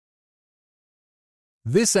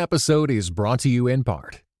This episode is brought to you in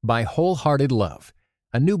part by Wholehearted Love,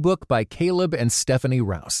 a new book by Caleb and Stephanie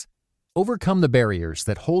Rouse. Overcome the barriers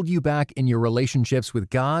that hold you back in your relationships with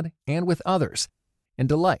God and with others, and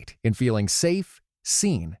delight in feeling safe,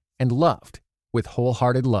 seen, and loved with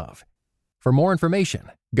Wholehearted Love. For more information,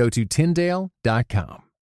 go to Tyndale.com.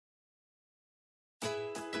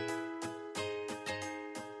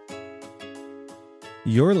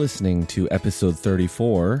 You're listening to episode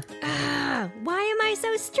 34 why am I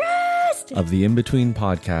so stressed? of the In Between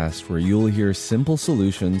podcast, where you'll hear simple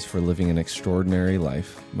solutions for living an extraordinary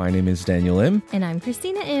life. My name is Daniel M. And I'm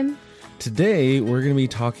Christina M. Today, we're going to be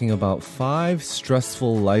talking about 5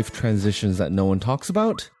 stressful life transitions that no one talks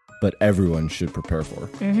about, but everyone should prepare for.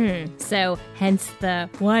 So, hence the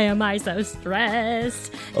why am I so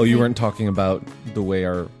stressed? Oh, you weren't talking about the way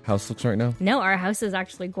our house looks right now? No, our house is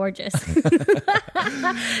actually gorgeous.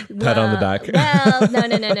 Pat on the back. Well,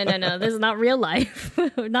 no. This is not real life.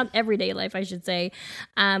 Not everyday life, I should say.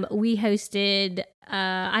 We hosted,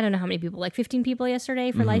 I don't know how many people, like 15 people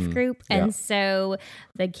yesterday for Life Group. Yeah. And so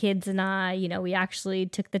the kids and I, we actually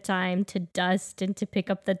took the time to dust and to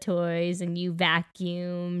pick up the toys, and you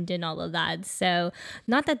vacuumed and all of that. So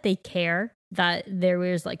not that they care that there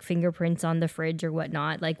was like fingerprints on the fridge or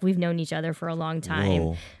whatnot. Like, we've known each other for a long time.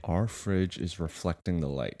 Whoa, our fridge is reflecting the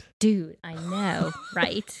light. Dude, I know,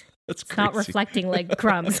 right? That's It's not crazy. reflecting like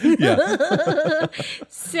crumbs. Yeah.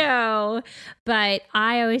 So, but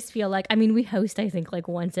I always feel like, we host, I think, like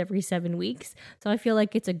once every 7 weeks. So I feel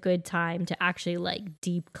like it's a good time to actually like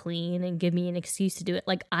deep clean and give me an excuse to do it.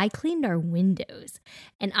 Like, I cleaned our windows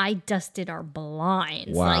and I dusted our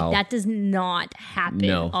blinds. Wow. Like, that does not happen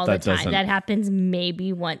all the that time. doesn't. That happens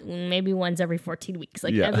maybe once every 14 weeks.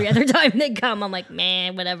 Like, Yeah. every other time they come, I'm like,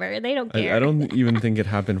 man, whatever. They don't care. I don't even think it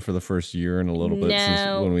happened for the first year and a little bit since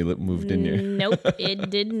No. when we moved in here. Nope, it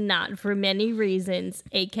did not, for many reasons,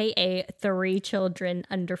 aka 3 children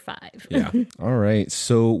under 5. Yeah. All right.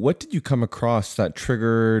 So what did you come across that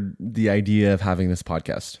triggered the idea of having this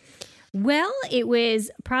podcast? Well, it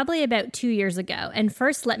was probably about 2 years ago. And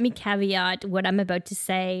first, let me caveat what I'm about to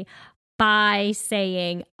say by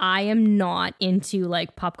saying I am not into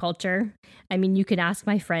like pop culture. You can ask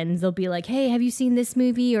my friends. They'll be like, hey, have you seen this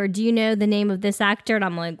movie? Or do you know the name of this actor? And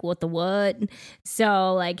I'm like, what the what?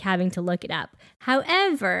 So like having to look it up.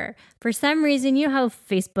 However, for some reason, you know how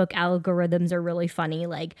Facebook algorithms are really funny.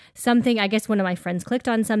 Like something, I guess one of my friends clicked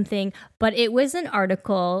on something, but it was an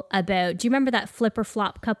article about, do you remember that Flip or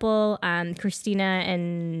Flop couple? Christina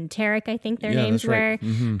and Tarek, I think their names that's right.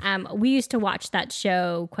 were. We used to watch that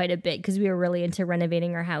show quite a bit because we were really into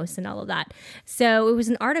renovating our house and all of that. So it was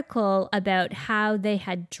an article about how they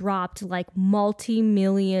had dropped like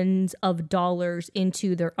multi-millions of dollars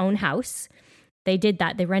into their own house. They did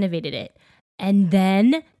that. They renovated it. And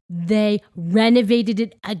then they renovated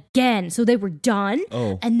it again. So they were done.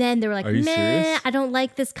 Oh. And then they were like, Are you meh, serious? I don't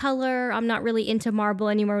like this color. I'm not really into marble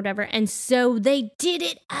anymore, whatever. And so they did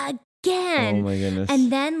it again. Oh my goodness.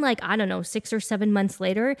 And then, like, I don't know, 6 or 7 months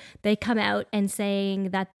later, they come out and saying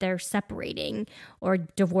that they're separating or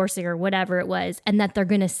divorcing or whatever it was, and that they're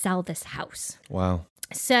going to sell this house. Wow.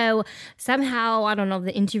 So somehow, I don't know,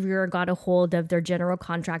 the interviewer got a hold of their general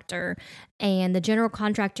contractor, and the general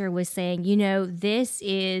contractor was saying, this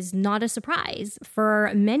is not a surprise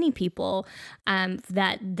for many people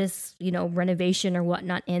that this, renovation or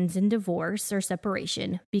whatnot ends in divorce or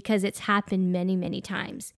separation, because it's happened many, many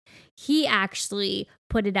times. He actually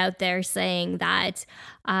put it out there saying that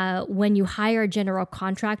when you hire a general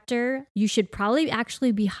contractor, you should probably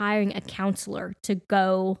actually be hiring a counselor to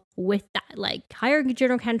go with that. Like, hire a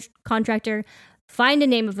general contractor, find a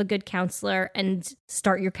name of a good counselor, and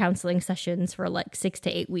start your counseling sessions for like 6 to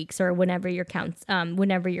 8 weeks or whenever your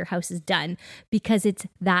house is done, because it's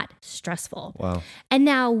that stressful. Wow. And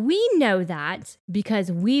now we know that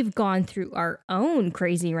because we've gone through our own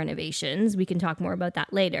crazy renovations. We can talk more about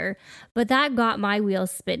that later. But that got my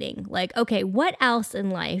wheels spinning. Like, okay, what else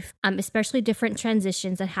in life, especially different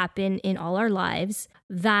transitions that happen in all our lives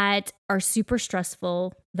that are super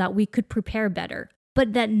stressful, that we could prepare better,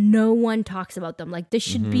 but that no one talks about them? Like, this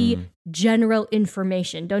should be general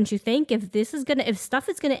information, don't you think? If stuff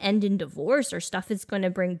is gonna end in divorce, or stuff is gonna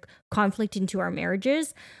bring conflict into our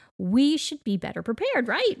marriages, we should be better prepared,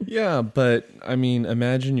 right? Yeah, but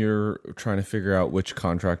imagine you're trying to figure out which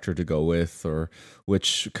contractor to go with or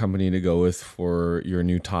which company to go with for your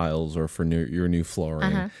new tiles or for your new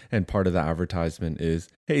flooring. And part of the advertisement is,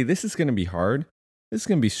 hey, this is going to be hard. This is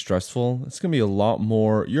going to be stressful. It's going to be a lot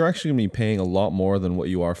more. You're actually going to be paying a lot more than what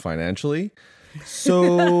you are financially.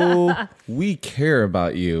 So we care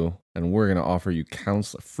about you, and we're going to offer you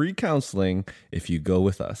free counseling if you go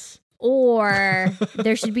with us. Or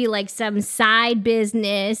there should be like some side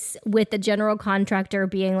business with the general contractor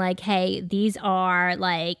being like, hey, these are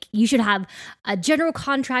like, you should have a general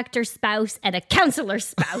contractor spouse and a counselor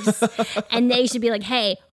spouse. And they should be like,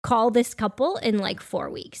 hey, call this couple in like 4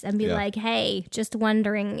 weeks and be like, hey, just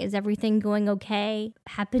wondering, is everything going okay?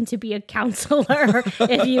 Happen to be a counselor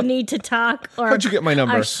if you need to talk. Or how'd you get my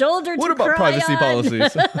number? A shoulder what to about cry privacy on.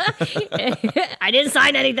 policies? I didn't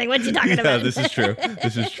sign anything. What you talking about? Yeah, this is true.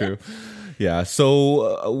 This is true. Yeah.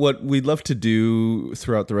 So what we'd love to do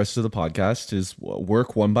throughout the rest of the podcast is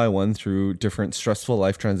work one by one through different stressful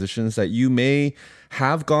life transitions that you may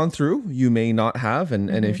have gone through, you may not have. And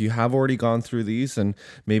if you have already gone through these, and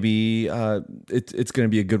maybe it's going to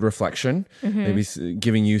be a good reflection, maybe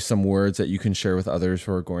giving you some words that you can share with others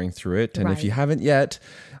who are going through it. And if you haven't yet,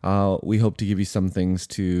 we hope to give you some things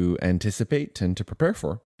to anticipate and to prepare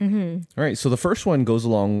for. All right. So the first one goes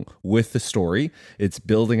along with the story. It's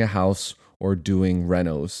building a house or doing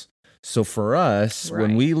renos. So for us,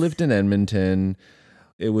 when we lived in Edmonton,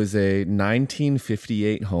 it was a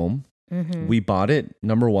 1958 home. We bought it.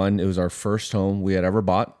 Number one, it was our first home we had ever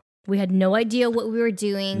bought. We had no idea what we were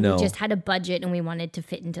doing. No. We just had a budget and we wanted to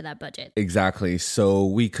fit into that budget. Exactly. So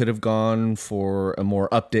we could have gone for a more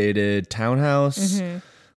updated townhouse,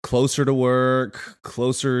 closer to work,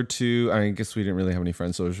 closer to, I guess we didn't really have any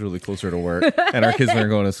friends, so it was really closer to work. And our kids weren't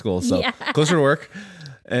going to school, so closer to work.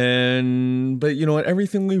 But you know what?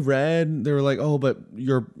 Everything we read, they were like, "Oh, but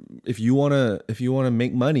if you want to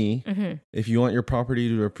make money, if you want your property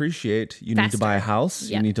to appreciate, you need to buy a house.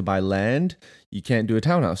 You need to buy land. You can't do a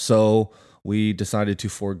townhouse." So we decided to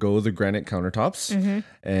forego the granite countertops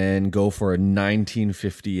and go for a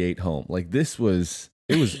 1958 home. Like it was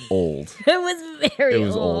old. It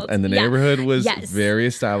was old, and the neighborhood was very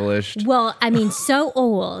established. Well, I mean, so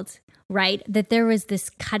old. Right? That there was this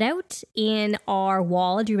cutout in our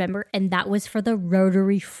wall, do you remember? And that was for the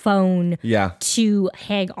rotary phone to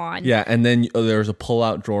hang on. Yeah, and then there was a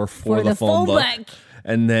pull-out drawer for the phone book.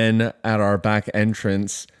 And then at our back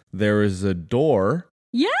entrance, there was a door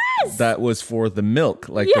that was for the milk,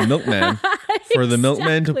 like the milkman. For the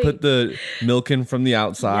milkman to put the milk in from the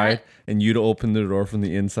outside and you to open the door from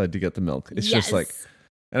the inside to get the milk. It's just like...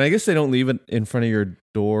 And I guess they don't leave it in front of your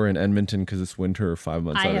door in Edmonton because it's winter 5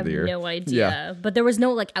 months out of the year. I have no idea. But there was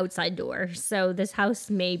no like outside door. So this house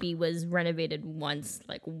maybe was renovated once,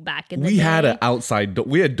 like back in the day. We had an outside door.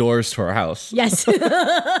 We had doors to our house. Yes.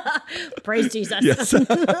 Praise Jesus. Yes.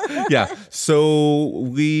 Yeah. So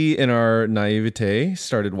we, in our naivete,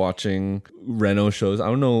 started watching reno shows. I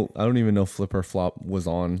don't even know Flip or Flop was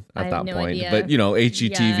on at that point. Idea. But, you know,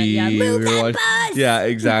 HGTV. Yeah. Move that bus! Yeah,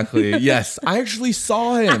 exactly. Yes. I actually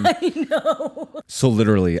saw him. I know. So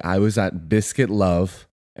literally, I was at Biscuit Love.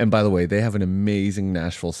 And by the way, they have an amazing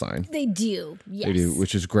Nashville sign. They do, yes. They do,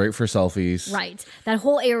 which is great for selfies. Right. That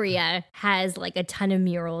whole area has like a ton of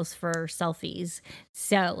murals for selfies.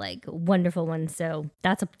 So like wonderful ones. So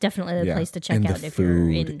that's definitely the place to check out if you're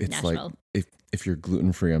in Nashville. Like, if you're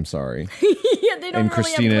gluten-free, I'm sorry. Yeah, they don't and really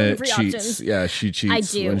Christina have gluten-free cheats. options. Yeah, she cheats. I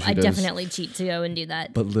do. When she I does. definitely cheat to go and do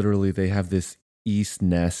that. But literally, they have this East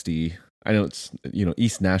Nasty. I know it's, you know,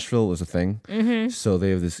 East Nashville was a thing. So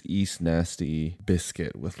they have this East Nasty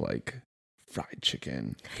biscuit with like fried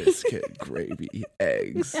chicken, biscuit, gravy,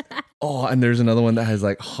 eggs. Oh, and there's another one that has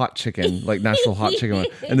like hot chicken, like Nashville hot chicken one.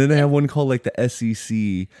 And then they have one called like the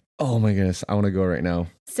SEC. Oh my goodness, I want to go right now.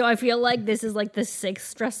 So I feel like this is like the sixth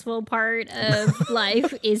stressful part of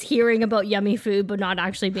life is hearing about yummy food but not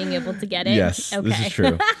actually being able to get it. Yes, okay. This is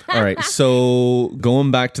true. All right, so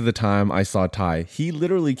going back to the time I saw Ty, he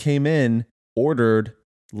literally came in, ordered,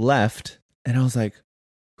 left, and I was like,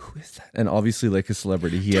 who is that? And obviously like a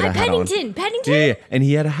celebrity. He had a hat on. Pennington? Yeah, and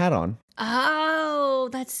he had a hat on. Oh,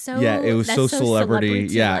 that's so... Yeah, it was so celebrity.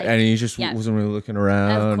 Yeah, like, and he just wasn't really looking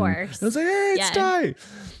around. Of course. I was like, hey, it's Ty.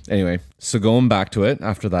 Anyway, so going back to it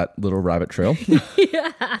after that little rabbit trail,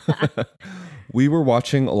 we were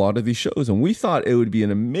watching a lot of these shows and we thought it would be an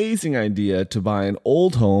amazing idea to buy an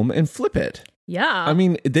old home and flip it. Yeah. I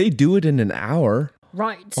mean, they do it in an hour.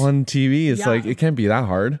 Right. On TV. It's like, it can't be that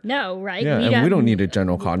hard. No, right? Yeah, and we don't need a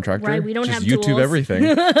general contractor. Right, we don't just have YouTube tools. Everything.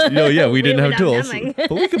 No, yeah, we didn't have tools.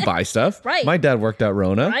 But we could buy stuff. Right. My dad worked at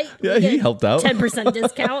Rona. Right. Yeah, he helped out. 10%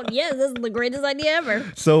 discount. Yes, this is the greatest idea ever.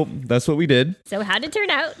 So that's what we did. So how'd it turn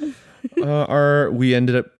out? We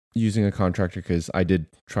ended up using a contractor because I did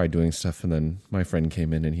try doing stuff and then my friend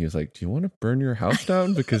came in and he was like, do you want to burn your house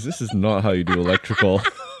down? Because this is not how you do electrical.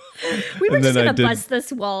 We were just going to bust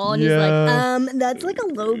this wall. And he's like, that's like a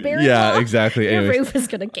low barrier. Yeah, exactly. Your Anyways, roof is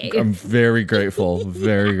going to cave. I'm very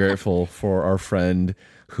grateful for our friend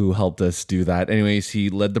who helped us do that. Anyways,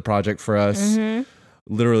 he led the project for us.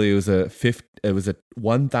 literally it was a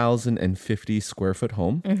 1,050 square foot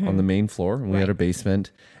home on the main floor, and we had a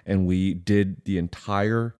basement, and we did the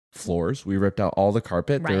entire floors. We ripped out all the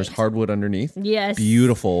carpet. There was hardwood underneath. Yes.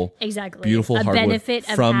 Beautiful. Exactly. Beautiful a hardwood benefit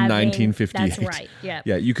of from having, 1958. That's right. Yeah.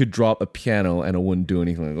 Yeah, you could drop a piano and it wouldn't do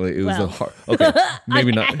anything. Like, it was okay,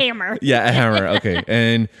 maybe not. A hammer. Yeah, a hammer. Okay.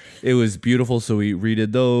 And it was beautiful. So we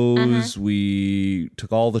redid those. We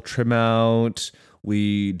took all the trim out.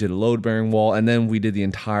 We did a load bearing wall, and then we did the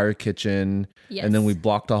entire kitchen. Yes. And then we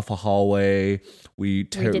blocked off a hallway. We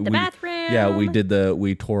did the bathroom. Yeah,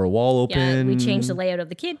 we tore a wall open. Yeah, we changed the layout of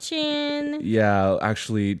the kitchen. Yeah,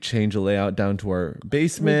 actually changed the layout down to our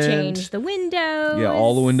basement. We changed the windows. Yeah,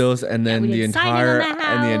 all the windows, and then the entire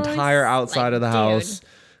outside like, of the house,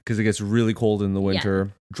 because it gets really cold in the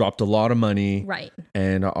winter. Yeah. Dropped a lot of money. Right.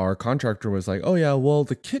 And our contractor was like, "Oh yeah, well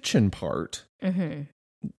the kitchen part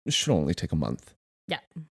should only take a month." Yeah.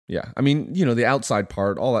 Yeah. I mean, the outside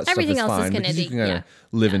part, all that Everything stuff is else fine. is gonna you can kind of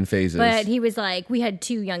live in phases. But he was like, we had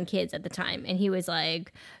 2 young kids at the time, and he was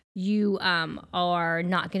like, you are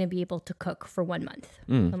not going to be able to cook for 1 month.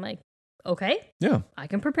 I'm like, okay. Yeah. I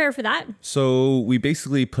can prepare for that. So we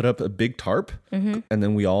basically put up a big tarp, and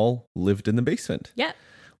then we all lived in the basement. Yeah.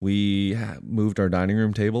 We moved our dining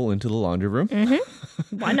room table into the laundry room.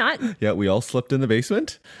 Why not? Yeah, we all slept in the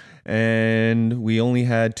basement. And we only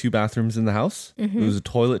had 2 bathrooms in the house. It was a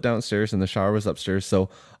toilet downstairs and the shower was upstairs. So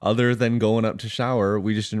other than going up to shower,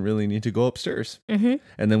 we just didn't really need to go upstairs. And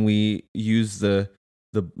then we used the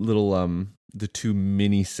little the 2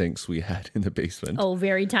 mini sinks we had in the basement. Oh,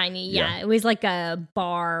 very tiny. Yeah. It was like a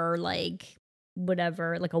bar, like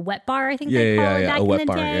whatever, like a wet bar, I think they call it back in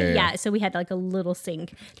the day. Yeah. So we had like a little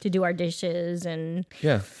sink to do our dishes and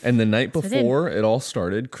And the night before it all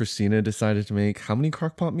started, Christina decided to make how many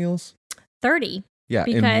crockpot meals? 30. Yeah,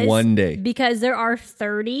 in one day. Because there are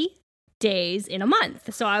 30 days in a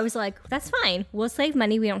month. So I was like, that's fine. We'll save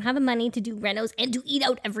money. We don't have the money to do renos and to eat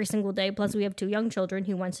out every single day. Plus we have 2 young children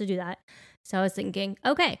who wants to do that. So I was thinking,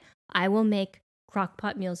 okay, I will make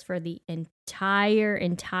crockpot meals for the entire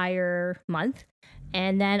month,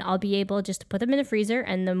 and then I'll be able just to put them in the freezer,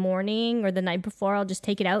 and the morning or the night before I'll just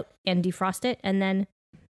take it out and defrost it and then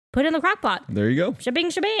put it in the crockpot. There you go.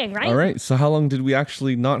 Shebang, right? All right. So how long did we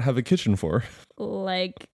actually not have a kitchen for?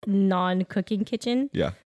 Like non-cooking kitchen?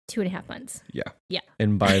 Yeah. 2.5 months. Yeah.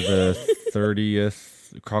 And by the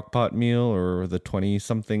 30th crockpot meal or the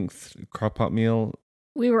 20-something crockpot meal,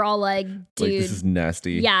 we were all like, dude, this is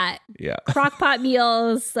nasty. Yeah. Yeah. Crockpot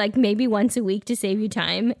meals, like maybe once a week to save you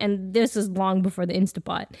time. And this is long before the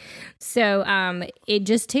Instapot. So it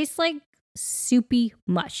just tastes like soupy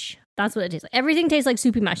mush. That's what it tastes like. Everything tastes like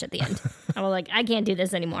soupy mush at the end. I was like, I can't do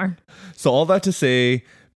this anymore. So all that to say,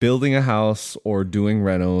 building a house or doing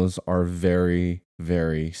renos are very,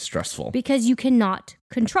 very stressful. Because you cannot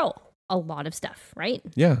control a lot of stuff, right?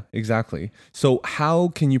 Yeah, exactly. So how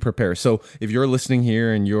can you prepare? So if you're listening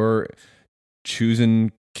here and you're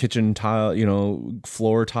choosing kitchen tile,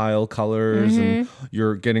 floor tile colors, and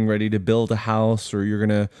you're getting ready to build a house, or you're going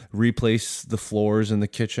to replace the floors in the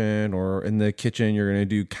kitchen, or in the kitchen, you're going to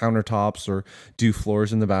do countertops or do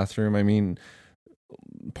floors in the bathroom. I mean,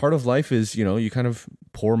 part of life is, you kind of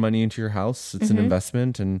pour money into your house. It's an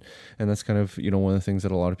investment. And that's kind of, one of the things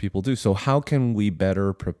that a lot of people do. So how can we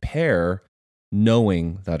better prepare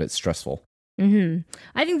knowing that it's stressful? I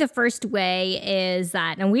think the first way is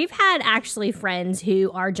that, and we've had actually friends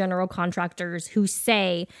who are general contractors who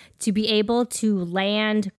say to be able to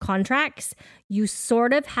land contracts, you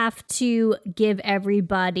sort of have to give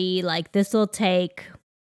everybody like, this will take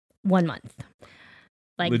 1 month.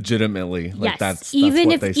 Like, legitimately, like yes. that's even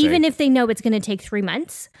what they say. Even if they know it's going to take 3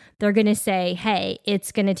 months, they're going to say, "Hey,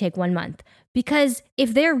 it's going to take 1 month." Because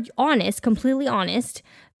if they're honest, completely honest,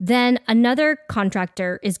 then another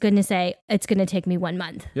contractor is going to say, "It's going to take me 1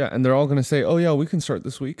 month." Yeah, and they're all going to say, "Oh yeah, we can start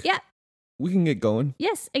this week." Yeah, we can get going.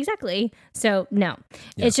 Yes, exactly. So no,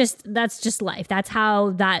 it's just that's just life. That's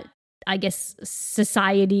how that. I guess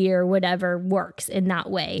society or whatever works in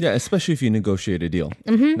that way. Yeah, especially if you negotiate a deal.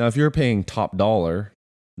 Now, if you're paying top dollar,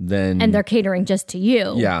 then and they're catering just to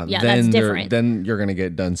you. Yeah, that's different. Then you're going to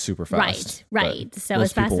get done super fast. Right. So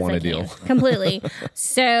as fast as I can. Completely.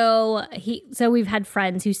 So we've had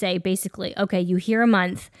friends who say basically, okay, you hear a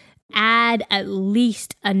month, add at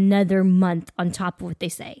least another month on top of what they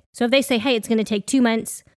say. So if they say, hey, it's going to take 2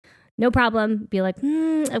 months. No problem. Be like,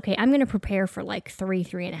 okay, I'm going to prepare for like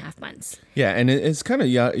 3.5 months. Yeah, and it's kind of,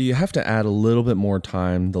 you have to add a little bit more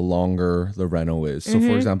time the longer the reno is. So,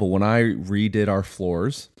 for example, when I redid our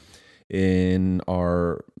floors in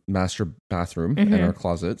our master bathroom and our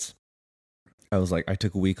closets, I was like, I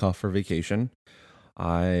took a week off for vacation.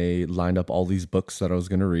 I lined up all these books that I was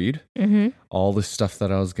going to read, all the stuff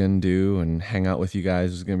that I was going to do and hang out with you guys.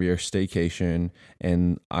 It was going to be our staycation.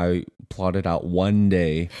 And I plotted out one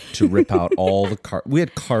day to rip out all the we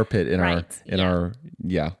had carpet in our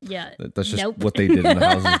that's just what they did in the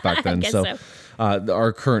houses back then. So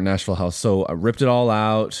our current Nashville house. So I ripped it all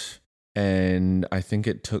out, and I think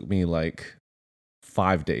it took me like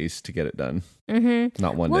 5 days to get it done.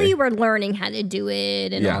 Not one day. Well, you were learning how to do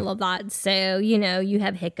it and all of that. So, you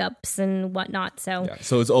have hiccups and whatnot. So,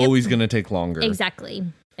 so it's always going to take longer. Exactly.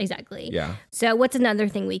 Yeah. So what's another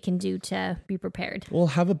thing we can do to be prepared? Well,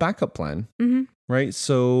 have a backup plan, right?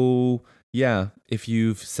 So if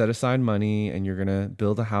you've set aside money and you're going to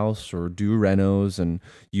build a house or do renos and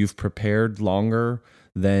you've prepared longer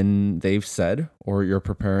than they've said, or you're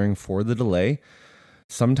preparing for the delay,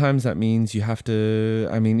 sometimes that means you have to,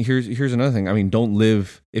 here's another thing. Don't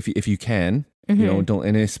live if you can, don't,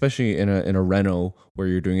 and especially in a reno where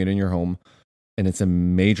you're doing it in your home and it's a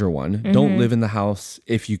major one, don't live in the house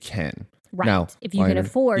if you can. Right. Now, if you can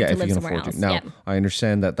afford to live somewhere else. Now, I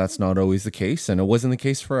understand that that's not always the case, and it wasn't the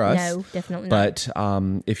case for us. No, definitely not.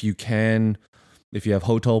 But if you can, if you have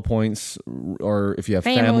hotel points or if you have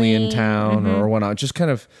family in town or whatnot, just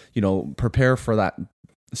kind of, prepare for that.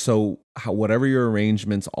 So whatever your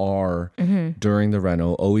arrangements are during the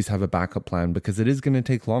reno, always have a backup plan because it is going to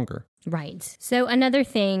take longer. Right. So another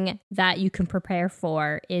thing that you can prepare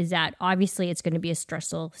for is that obviously it's going to be a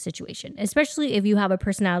stressful situation, especially if you have a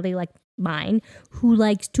personality like mine who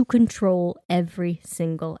likes to control every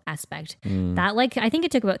single aspect. That I think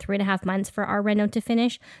it took about 3.5 months for our reno to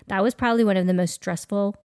finish. That was probably one of the most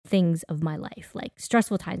stressful things of my life,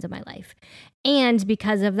 stressful times of my life. And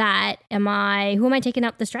because of that, who am I taking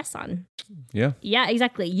up the stress on? Yeah,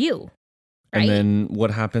 exactly. You. Right? And then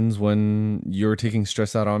what happens when you're taking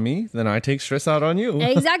stress out on me? Then I take stress out on you.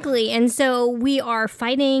 Exactly. And so we are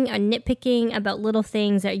fighting and nitpicking about little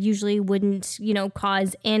things that usually wouldn't,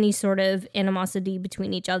 cause any sort of animosity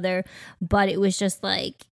between each other. But it was just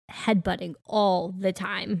headbutting all the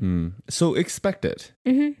time. So expect it.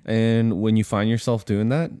 And when you find yourself doing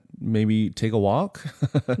that, maybe take a walk.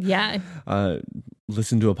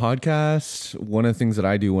 Listen to a podcast. One of the things that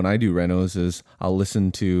I do when I do renos is I'll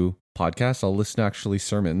listen to podcasts. I'll listen to actually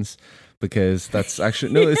sermons because that's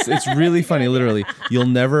actually, no, it's really funny. Literally,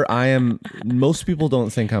 most people don't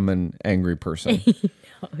think I'm an angry person.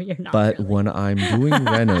 No, you're not. But really. when I'm doing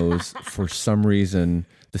renos, for some reason,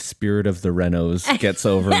 the spirit of the renos gets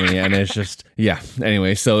over me, and it's just,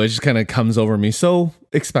 anyway, so it just kind of comes over me. So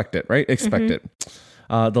expect it, right? Expect it.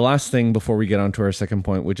 The last thing before we get on to our second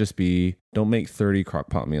point would just be, don't make 30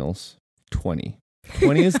 crock-pot meals, 20.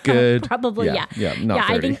 20 is good. Probably, not 30.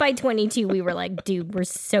 I think by 22, we were like, dude, we're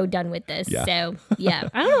so done with this. So, I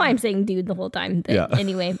don't know why I'm saying dude the whole time. But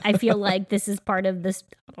anyway, I feel like this is part of this.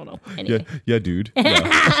 I don't know. Anyway. Yeah, dude.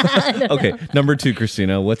 Yeah. Okay, number 2,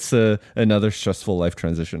 Christina, what's another stressful life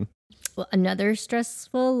transition? Well, another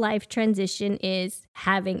stressful life transition is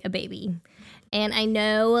having a baby. And I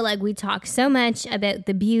know we talk so much about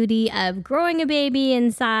the beauty of growing a baby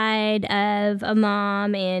inside of a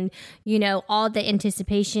mom and, all the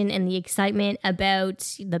anticipation and the excitement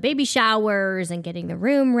about the baby showers and getting the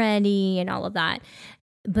room ready and all of that.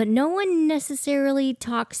 But no one necessarily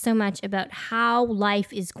talks so much about how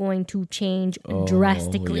life is going to change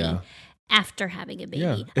drastically. After having a baby.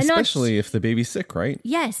 Yeah, especially if the baby's sick, right?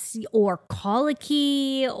 Yes, or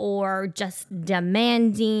colicky, or just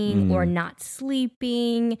demanding, or not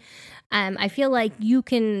sleeping. I feel like you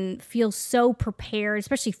can feel so prepared,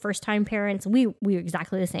 especially first-time parents. We were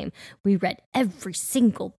exactly the same. We read every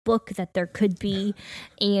single book that there could be,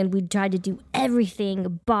 and we tried to do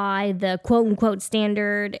everything by the quote-unquote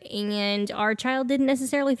standard, and our child didn't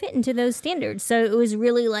necessarily fit into those standards. So it was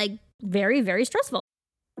really very, very stressful.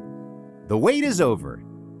 The wait is over.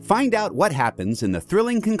 Find out what happens in the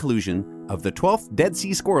thrilling conclusion of the 12th Dead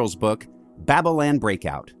Sea Squirrels book, Babylon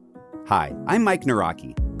Breakout. Hi, I'm Mike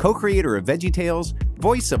Naraki, co-creator of VeggieTales,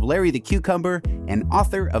 voice of Larry the Cucumber, and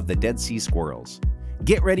author of The Dead Sea Squirrels.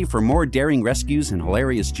 Get ready for more daring rescues and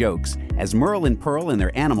hilarious jokes as Merle and Pearl and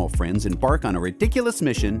their animal friends embark on a ridiculous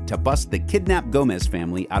mission to bust the kidnapped Gomez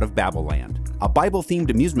family out of Babylon, a Bible-themed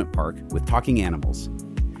amusement park with talking animals.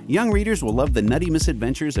 Young readers will love the nutty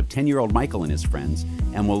misadventures of 10-year-old Michael and his friends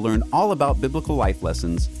and will learn all about biblical life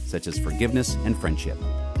lessons such as forgiveness and friendship.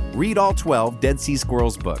 Read all 12 Dead Sea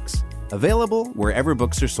Squirrels books. Available wherever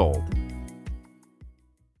books are sold.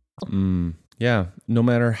 Yeah, no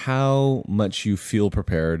matter how much you feel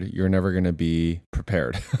prepared, you're never going to be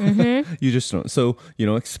prepared. You just don't. So,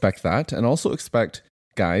 expect that, and also expect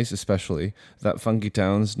guys especially, that Funky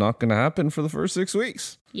Town's not going to happen for the first 6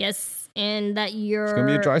 weeks. Yes. And that you're... It's going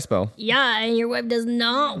to be a dry spell. Yeah, and your wife does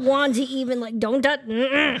not want to even, like, don't touch...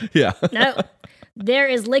 Yeah. No. There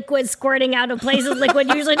is liquid squirting out of places liquid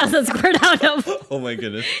usually doesn't squirt out of. Oh my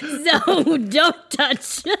goodness. So don't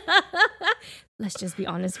touch. Let's just be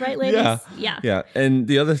honest, right, ladies? Yeah. And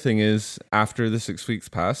the other thing is, after the 6 weeks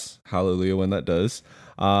pass, hallelujah when that does,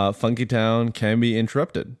 Funky Town can be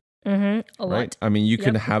interrupted. A lot. Right? I mean, you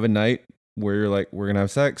can have a night where you're like, we're going to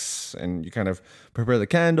have sex, and you kind of prepare the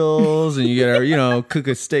candles, and you get, cook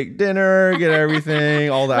a steak dinner, get everything,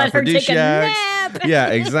 all the aphrodisiacs. Let her take a nap. Yeah,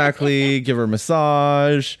 exactly. Give her a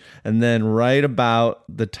massage. And then right about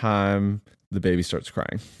the time the baby starts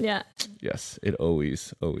crying. Yeah. Yes, it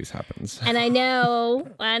always happens. And I know,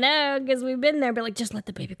 because we've been there, but like, just let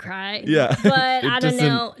the baby cry. Yeah. But I don't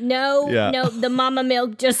know. No, the mama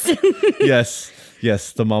milk just...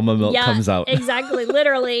 Yes, the mama milk comes out. Exactly,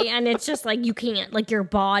 literally. And it's just like, you can't, like, your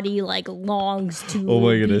body like longs to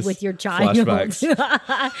be with your child.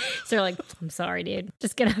 Flashbacks. So you're like, I'm sorry, dude.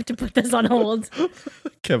 Just gonna have to put this on hold.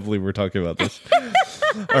 Can't believe we're talking about this.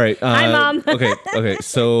 All right. Hi, Mom. Okay.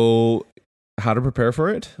 So how to prepare for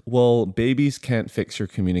it? Well, babies can't fix your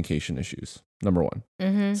communication issues. Number one.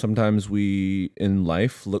 Sometimes we in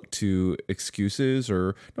life look to excuses,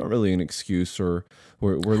 or not really an excuse, or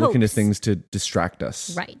we're looking to things to distract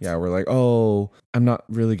us. Right. Yeah, we're like, oh, I'm not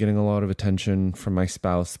really getting a lot of attention from my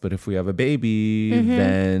spouse, but if we have a baby,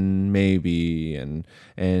 then maybe, and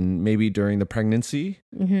maybe during the pregnancy,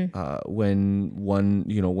 when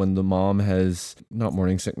the mom has not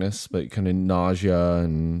morning sickness, but kind of nausea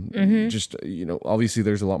and just, obviously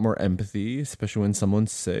there's a lot more empathy, especially when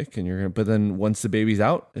someone's sick, but then once the baby's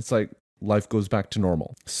out, it's like life goes back to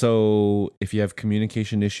normal. So if you have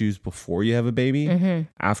communication issues before you have a baby,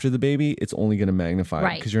 after the baby, it's only going to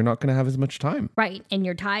magnify because you're not going to have as much time. Right. And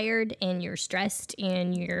you're tired and you're stressed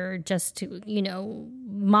and you're just,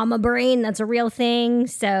 mama brain. That's a real thing.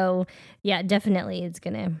 So yeah, definitely it's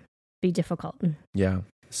going to be difficult. Yeah.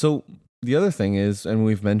 So the other thing is, and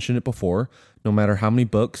we've mentioned it before, no matter how many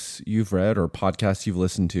books you've read or podcasts you've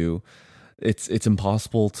listened to, it's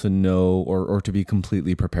impossible to know or to be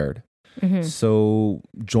completely prepared. So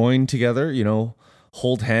join together,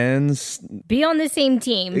 hold hands. Be on the same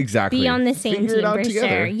team. Exactly. Be on the same Figure team it out for together.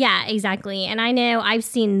 sure. Yeah, exactly. And I know I've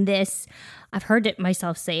seen this. I've heard it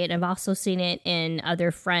myself say it. I've also seen it in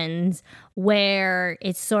other friends where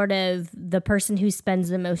it's sort of the person who spends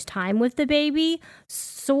the most time with the baby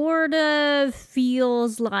sort of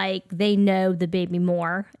feels like they know the baby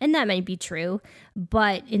more. And that might be true,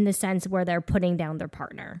 but in the sense where they're putting down their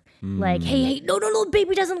partner. Like, hey, no,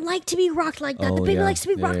 baby doesn't like to be rocked like that. The baby likes to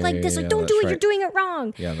be rocked like this. Like, don't do it. You're doing it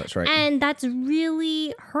wrong. Yeah, that's right. And that's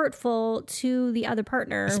really hurtful to the other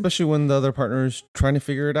partner. Especially when the other partner is trying to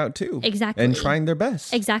figure it out too. Exactly. And trying their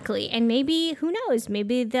best. Exactly. And maybe, who knows,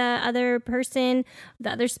 maybe the other person,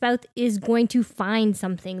 the other spouse is going to find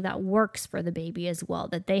something that works for the baby as well,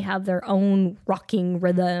 that they have their own rocking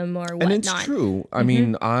rhythm or whatnot. And it's true. I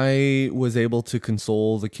mean, I was able to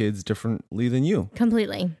console the kids differently than you.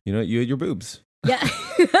 Completely. You had your boobs. Yeah.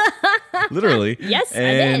 Literally. Yes,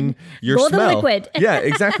 and I did. Your Golden smell. liquid. Yeah,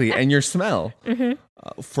 exactly. And your smell.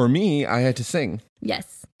 For me, I had to sing.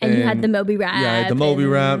 Yes. And you had the Moby Rap. Yeah, I had the Moby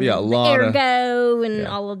Rap. Yeah, a lot the of Ergo and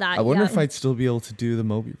all of that. I wonder if I'd still be able to do the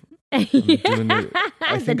Moby. I think the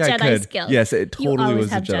I Jedi could. skills. Yes, it totally was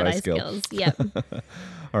a have Jedi skill. Yep.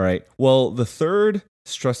 All right. Well, the third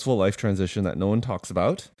stressful life transition that no one talks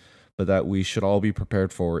about, but that we should all be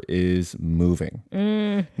prepared for, is moving.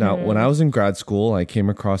 Now, when I was in grad school, I came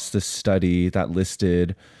across this study that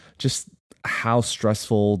listed just how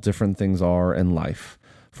stressful different things are in life.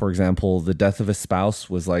 For example, the death of a spouse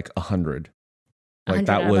was like 100. Like 100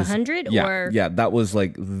 that out of was 100? Yeah, that was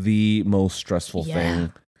like the most stressful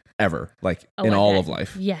thing ever, like in all of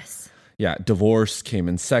life. Yes. Yeah, divorce came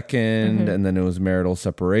in second, and then it was marital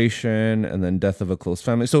separation, and then death of a close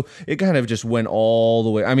family. So it kind of just went all the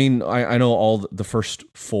way. I mean, I know all the first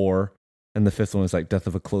four, and the fifth one is like death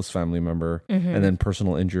of a close family member, and then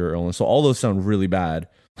personal injury or illness. So all those sound really bad.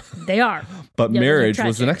 They are. But marriage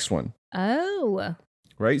was the next one. Oh.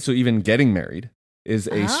 Right? So even getting married is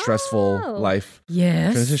a stressful life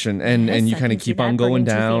transition. And you kind of keep on going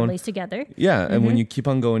down. Families together. Yeah. And when you keep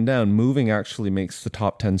on going down, moving actually makes the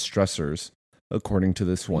top 10 stressors, according to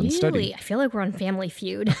this one study. I feel like we're on Family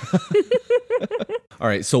Feud. All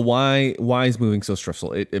right. So why is moving so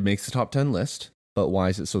stressful? It makes the top 10 list, but why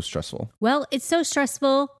is it so stressful? Well, it's so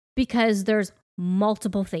stressful because there's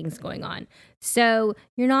multiple things going on. So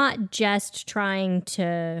you're not just trying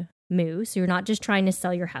to move. So you're not just trying to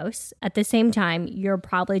sell your house. At the same time, you're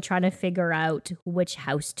probably trying to figure out which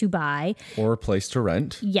house to buy. Or a place to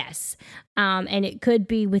rent. Yes. And it could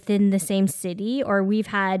be within the same city, or we've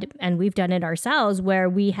done it ourselves, where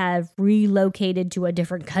we have relocated to a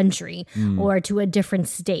different country or to a different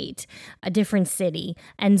state, a different city.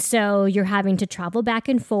 And so you're having to travel back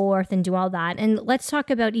and forth and do all that. And let's talk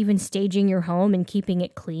about even staging your home and keeping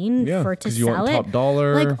it clean to you sell want it. top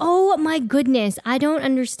dollar. Like, oh my goodness, I don't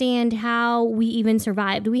understand how we even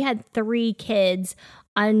survived. We had 3 kids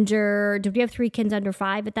did we have 3 kids under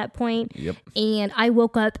 5 at that point? Yep. And I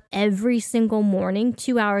woke up every single morning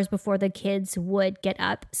 2 hours before the kids would get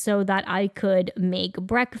up so that I could make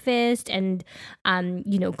breakfast and,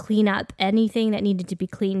 clean up anything that needed to be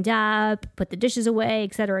cleaned up, put the dishes away,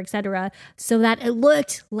 et cetera, so that it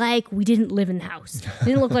looked like we didn't live in the house. It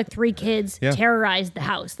didn't look like 3 kids terrorized the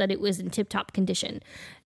house, that it was in tip-top condition.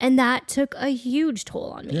 And that took a huge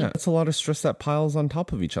toll on me. Yeah, it's a lot of stress that piles on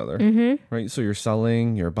top of each other, right? So you're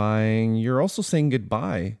selling, you're buying, you're also saying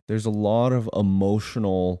goodbye. There's a lot of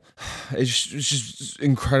emotional, it's just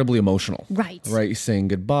incredibly emotional. Right. Right, you're saying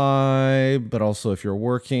goodbye, but also if you're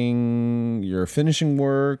working, you're finishing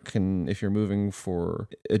work. And if you're moving for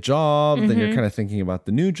a job, then you're kind of thinking about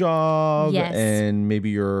the new job. Yes. And maybe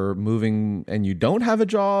you're moving and you don't have a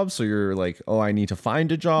job. So you're like, oh, I need to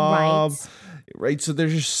find a job. Right. So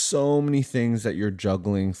there's just so many things that you're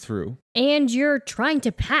juggling through. And you're trying to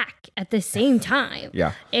pack at the same time.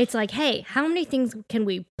 Yeah. It's like, hey, how many things can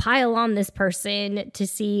we pile on this person to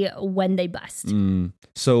see when they bust?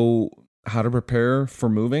 So how to prepare for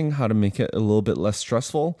moving, how to make it a little bit less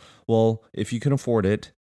stressful? Well, if you can afford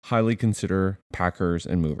it, highly consider packers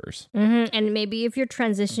and movers. And maybe if you're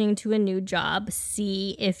transitioning to a new job,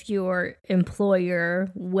 see if your employer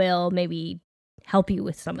will maybe help you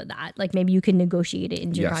with some of that. Like maybe you can negotiate it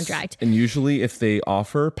into your contract. And usually if they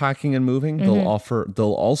offer packing and moving, they'll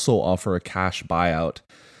also offer a cash buyout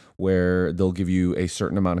where they'll give you a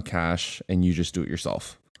certain amount of cash and you just do it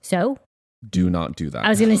yourself. So do not do that. I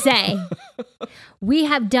was going to say, we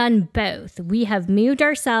have done both. We have moved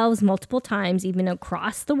ourselves multiple times, even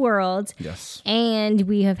across the world. Yes. And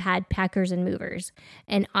we have had packers and movers.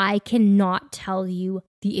 And I cannot tell you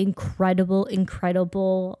the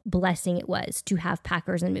incredible blessing it was to have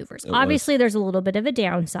packers and movers. Obviously, there's a little bit of a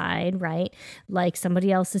downside, right? Like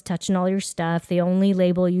somebody else is touching all your stuff. They only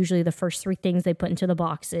label usually the first 3 things they put into the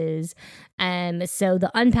boxes. So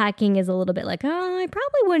the unpacking is a little bit like, oh, I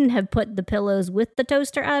probably wouldn't have put the pillows with the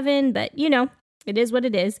toaster oven, but it is what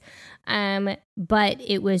it is. But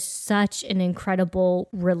it was such an incredible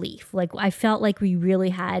relief. Like I felt like we really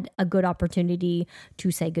had a good opportunity to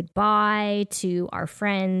say goodbye to our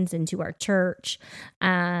friends and to our church,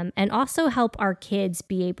 and also help our kids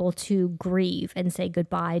be able to grieve and say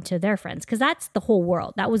goodbye to their friends. Because that's the whole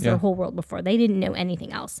world. That was their whole world before. They didn't know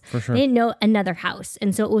anything else. For sure. They didn't know another house.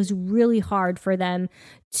 And so it was really hard for them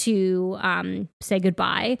to say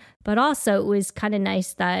goodbye. But also it was kind of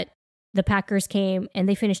nice that the packers came and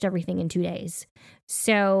they finished everything in 2 days.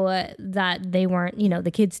 So that they weren't,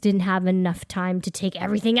 the kids didn't have enough time to take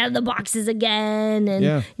everything out of the boxes again. And,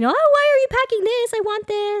 oh, why are you packing this? I want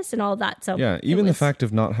this and all of that. So even the fact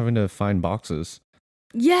of not having to find boxes.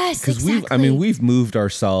 Yes, exactly. We've moved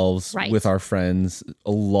ourselves with our friends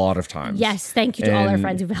a lot of times. Yes, thank you to all our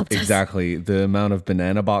friends who've helped us. Exactly. The amount of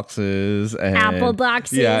banana boxes and apple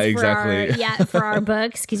boxes exactly. for our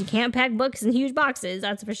books, because you can't pack books in huge boxes,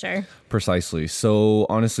 that's for sure. Precisely. So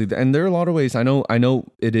honestly, and there are a lot of ways. I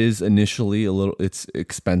know it is initially it's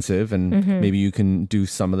expensive, and maybe you can do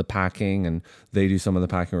some of the packing and they do some of the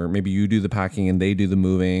packing, or maybe you do the packing and they do the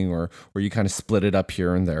moving, or you kind of split it up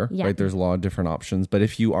here and there, right? There's a lot of different options. But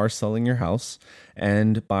if you are selling your house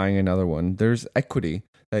and buying another one, there's equity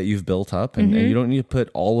that you've built up, and you don't need to put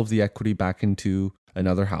all of the equity back into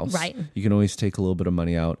another house. Right. You can always take a little bit of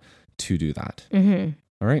money out to do that.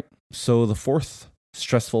 All right. So the 4th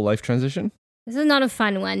stressful life transition. This is not a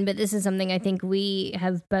fun one, but this is something I think we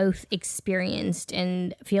have both experienced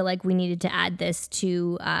and feel like we needed to add this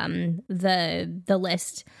to the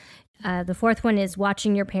list. The 4th one is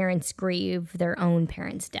watching your parents grieve their own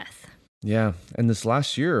parents' death. Yeah. And this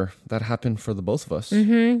last year, that happened for the both of us.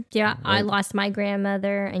 Yeah. Right? I lost my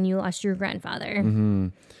grandmother and you lost your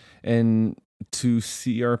grandfather. And to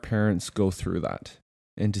see our parents go through that,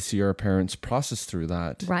 and to see our parents process through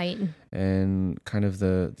that. Right. And kind of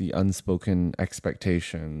the unspoken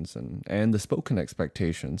expectations and the spoken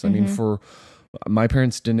expectations. I mean, for my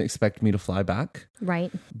parents didn't expect me to fly back. Right.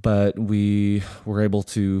 But we were able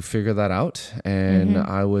to figure that out. And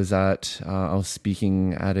I was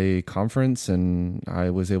speaking at a conference, and I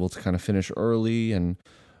was able to kind of finish early and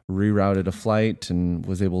rerouted a flight and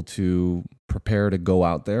was able to prepare to go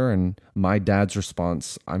out there. And my dad's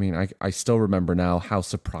response, I mean, I still remember now how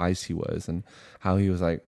surprised he was and how he was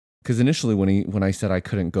like, because initially when I said I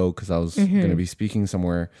couldn't go because I was going to be speaking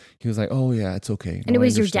somewhere, he was like, "Oh yeah, it's okay." And it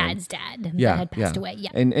was your dad's dad that had passed away.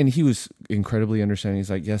 Yeah. And he was incredibly understanding.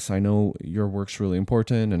 He's like, "Yes, I know your work's really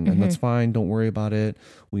important and that's fine. Don't worry about it.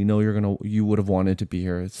 We know you would have wanted to be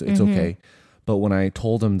here. It's okay." But when I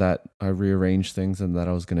told him that I rearranged things and that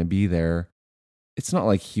I was going to be there, it's not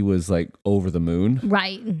like he was like over the moon.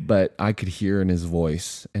 Right. But I could hear in his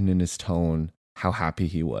voice and in his tone how happy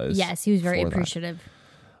he was. Yes, he was very appreciative. That.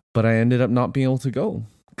 But I ended up not being able to go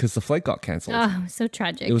because the flight got canceled. Oh, so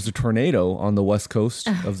tragic. It was a tornado on the west coast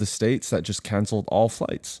of the States that just canceled all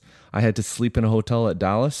flights. I had to sleep in a hotel in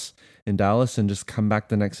Dallas and just come back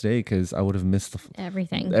the next day because I would have missed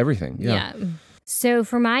everything. Everything, yeah. So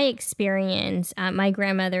for my experience, my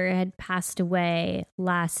grandmother had passed away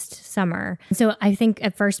last summer. So I think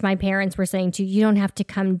at first my parents were saying to you don't have to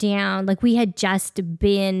come down. Like we had just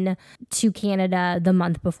been to Canada the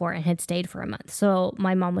month before and had stayed for a month. So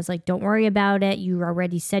my mom was like, don't worry about it. You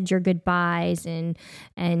already said your goodbyes and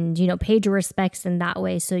paid your respects in that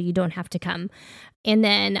way. So you don't have to come. And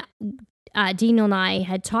then Dino and I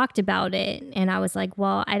had talked about it and I was like,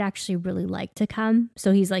 well, I'd actually really like to come.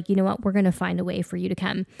 So he's like, you know what, we're going to find a way for you to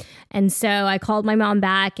come. And so I called my mom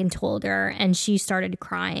back and told her and she started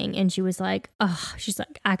crying and she was like, she's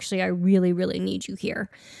like, actually, I really, really need you here.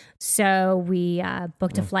 So we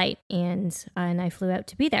booked a flight and I flew out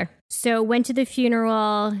to be there. So went to the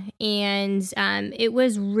funeral and it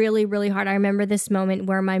was really, really hard. I remember this moment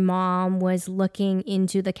where my mom was looking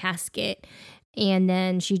into the casket and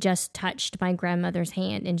then she just touched my grandmother's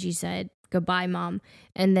hand and she said, "Goodbye, Mom."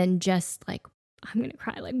 And then just like, I'm going to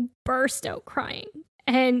cry, like burst out crying.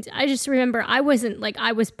 And I just remember I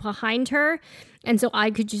was behind her. And so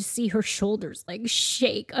I could just see her shoulders like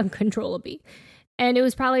shake uncontrollably. And it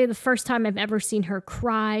was probably the first time I've ever seen her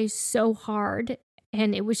cry so hard.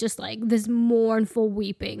 And it was just like this mournful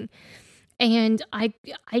weeping. And I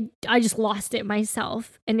just lost it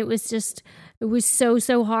myself. And it was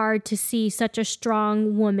so hard to see such a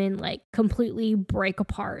strong woman like completely break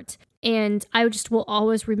apart. And I just will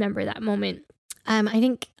always remember that moment. I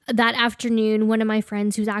think that afternoon, one of my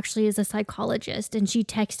friends who actually is a psychologist, and she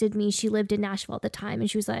texted me, she lived in Nashville at the time, and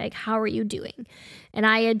she was like, "How are you doing?" And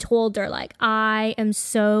I had told her, like, I am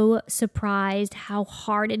so surprised how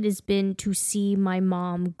hard it has been to see my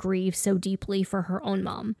mom grieve so deeply for her own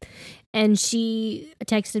mom. And she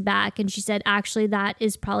texted back and she said, actually, that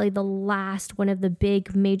is probably the last one of the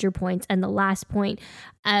big major points and the last point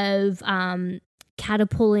of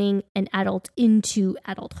catapulting an adult into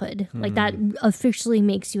adulthood. Like that officially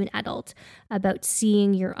makes you an adult, about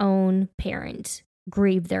seeing your own parent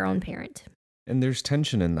grieve their own parent. And there's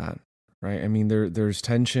tension in that, right? I mean, there's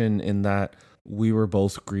tension in that we were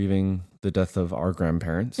both grieving the death of our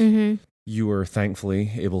grandparents. Mm-hmm. You were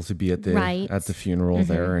thankfully able to be at the funeral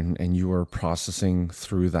there and you were processing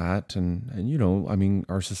through that. And I mean,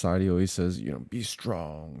 our society always says, be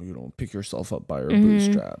strong, pick yourself up by your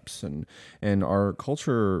bootstraps. And our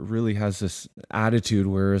culture really has this attitude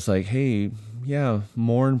where it's like, hey, yeah,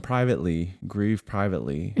 mourn privately, grieve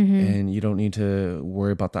privately, and you don't need to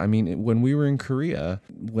worry about that. I mean, when we were in Korea,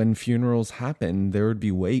 when funerals happened, there would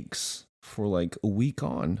be wakes for like a week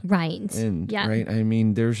on. Right. And yeah. Right. I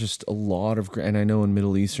mean, there's just a lot of, and I know in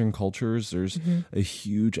Middle Eastern cultures, there's a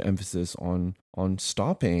huge emphasis on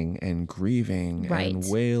stopping and grieving and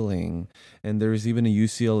wailing. And there's even a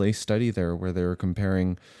UCLA study there where they were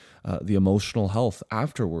comparing the emotional health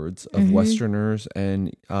afterwards of Westerners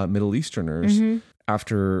and Middle Easterners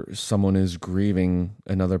after someone is grieving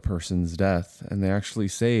another person's death. And they actually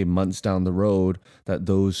say months down the road that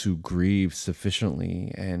those who grieve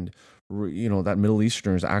sufficiently and that Middle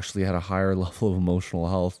Easterners actually had a higher level of emotional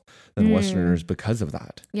health than Westerners because of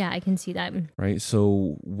that. Yeah, I can see that. Right.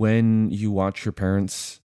 So when you watch your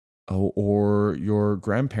parents or your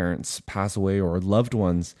grandparents pass away or loved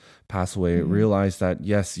ones pass away, realize that,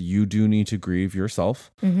 yes, you do need to grieve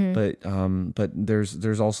yourself, but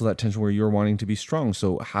there's also that tension where you're wanting to be strong.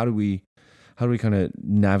 So how do we kind of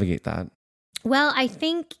navigate that? Well, I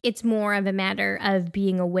think it's more of a matter of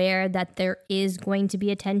being aware that there is going to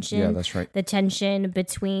be a tension. Yeah, that's right. The tension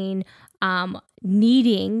between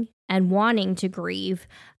needing and wanting to grieve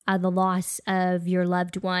the loss of your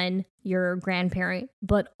loved one, your grandparent,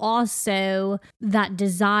 but also that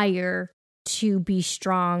desire to be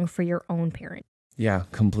strong for your own parent. Yeah,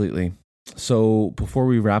 completely. So before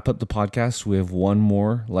we wrap up the podcast, we have one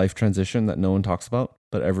more life transition that no one talks about.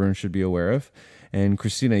 but everyone should be aware of. And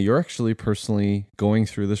Christina, you're actually personally going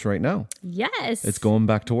through this right now. Yes. It's going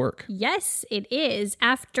back to work. Yes, it is.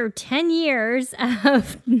 After 10 years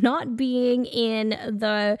of not being in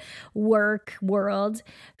the work world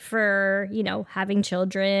for, having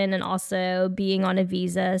children and also being on a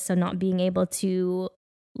visa, so not being able to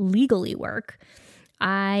legally work,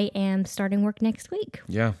 I am starting work next week.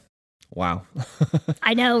 Yeah. Wow.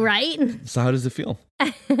 I know, right? So how does it feel?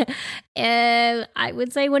 I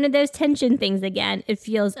would say one of those tension things again. It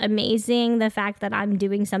feels amazing, the fact that I'm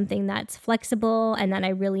doing something that's flexible and that I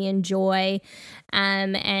really enjoy,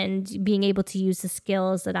 and being able to use the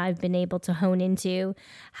skills that I've been able to hone into.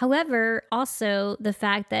 However, also the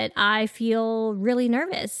fact that I feel really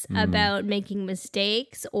nervous about making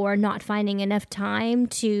mistakes or not finding enough time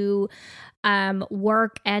to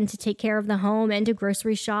work and to take care of the home and to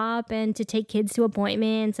grocery shop and to take kids to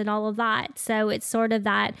appointments and all of that. So it's sort of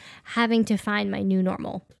that having to find my new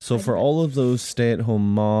normal. So for all of those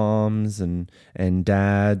stay-at-home moms and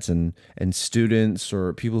dads and students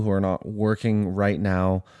or people who are not working right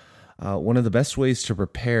now, one of the best ways to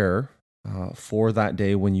prepare for that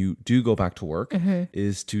day when you do go back to work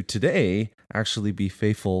is to today actually be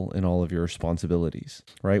faithful in all of your responsibilities,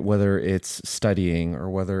 right? Whether it's studying or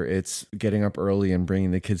whether it's getting up early and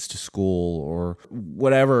bringing the kids to school or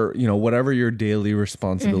whatever your daily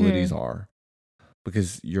responsibilities are.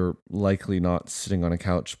 Because you're likely not sitting on a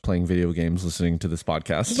couch playing video games, listening to this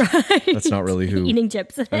podcast. Right. That's not really who... Eating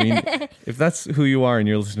chips. I mean, if that's who you are and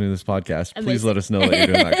you're listening to this podcast, please let us know that you're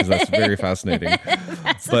doing that because that's very fascinating.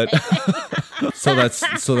 But so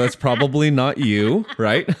that's probably not you,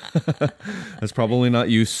 right? That's probably not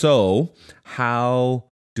you. So how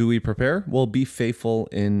do we prepare? Well, be faithful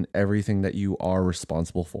in everything that you are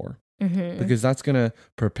responsible for. Because that's going to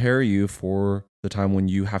prepare you for the time when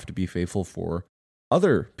you have to be faithful for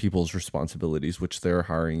other people's responsibilities, which they're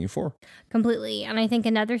hiring you for. Completely. And I think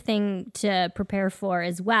another thing to prepare for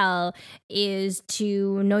as well is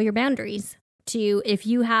to know your boundaries. If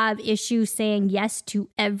you have issues saying yes to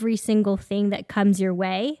every single thing that comes your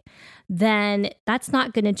way, then that's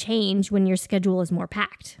not going to change when your schedule is more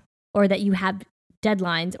packed or that you have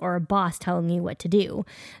deadlines or a boss telling you what to do.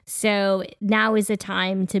 So now is the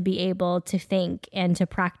time to be able to think and to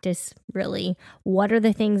practice really. What are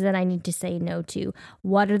the things that I need to say no to?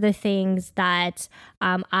 What are the things that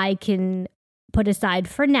I can put aside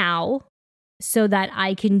for now so that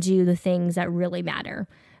I can do the things that really matter?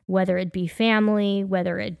 Whether it be family,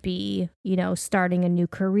 whether it be, starting a new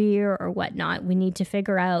career or whatnot, we need to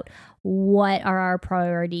figure out what are our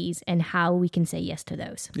priorities and how we can say yes to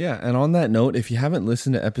those. Yeah. And on that note, if you haven't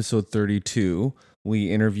listened to episode 32,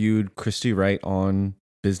 we interviewed Christy Wright on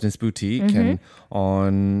Business Boutique and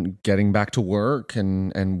on getting back to work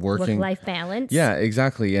and working. Work-life balance. Yeah,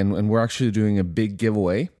 exactly. And we're actually doing a big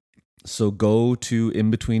giveaway. So go to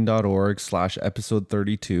inbetween.org/episode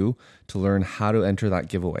 32 to learn how to enter that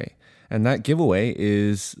giveaway. And that giveaway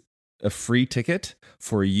is a free ticket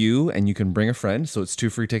for you, and you can bring a friend. So it's 2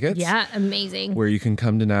 free tickets. Yeah, amazing. Where you can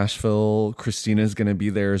come to Nashville. Christina's going to be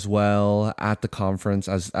there as well at the conference,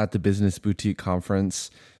 at the Business Boutique conference.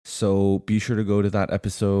 So be sure to go to that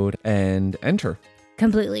episode and enter.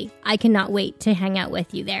 Completely. I cannot wait to hang out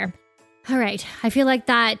with you there. All right. I feel like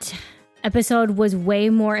that episode was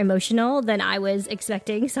way more emotional than I was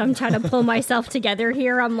expecting. So I'm trying to pull myself together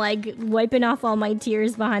here. I'm like wiping off all my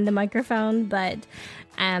tears behind the microphone. But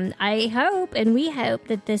I hope and we hope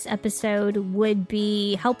that this episode would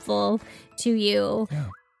be helpful to you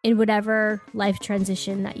in whatever life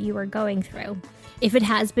transition that you are going through. If it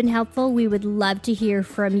has been helpful, we would love to hear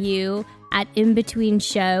from you at InBetween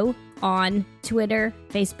Show on Twitter,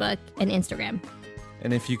 Facebook, and Instagram.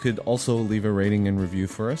 And if you could also leave a rating and review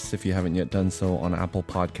for us, if you haven't yet done so on Apple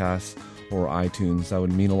Podcasts or iTunes, that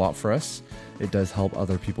would mean a lot for us. It does help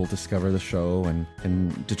other people discover the show and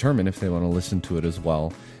determine if they want to listen to it as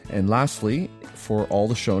well. And lastly, for all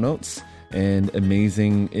the show notes and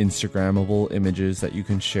amazing Instagrammable images that you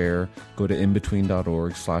can share, go to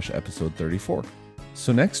inbetween.org/episode 34.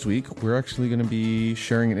 So next week, we're actually going to be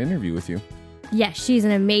sharing an interview with you. Yes, she's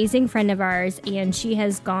an amazing friend of ours, and she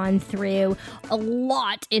has gone through a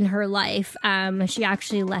lot in her life. She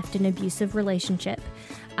actually left an abusive relationship.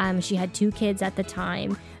 She had 2 kids at the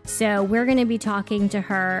time. So we're going to be talking to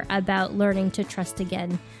her about learning to trust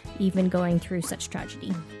again, even going through such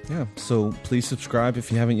tragedy. Yeah, so please subscribe if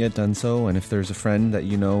you haven't yet done so. And if there's a friend that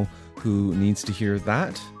you know who needs to hear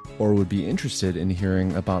that or would be interested in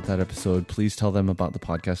hearing about that episode, please tell them about the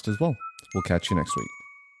podcast as well. We'll catch you next week.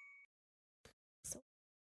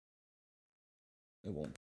 It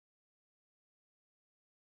won't.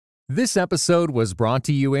 This episode was brought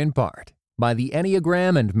to you in part by the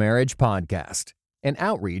Enneagram and Marriage Podcast, an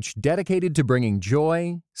outreach dedicated to bringing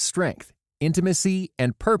joy, strength, intimacy,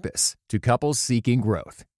 and purpose to couples seeking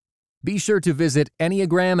growth. Be sure to visit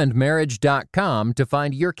enneagramandmarriage.com to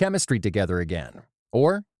find your chemistry together again,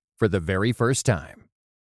 or for the very first time.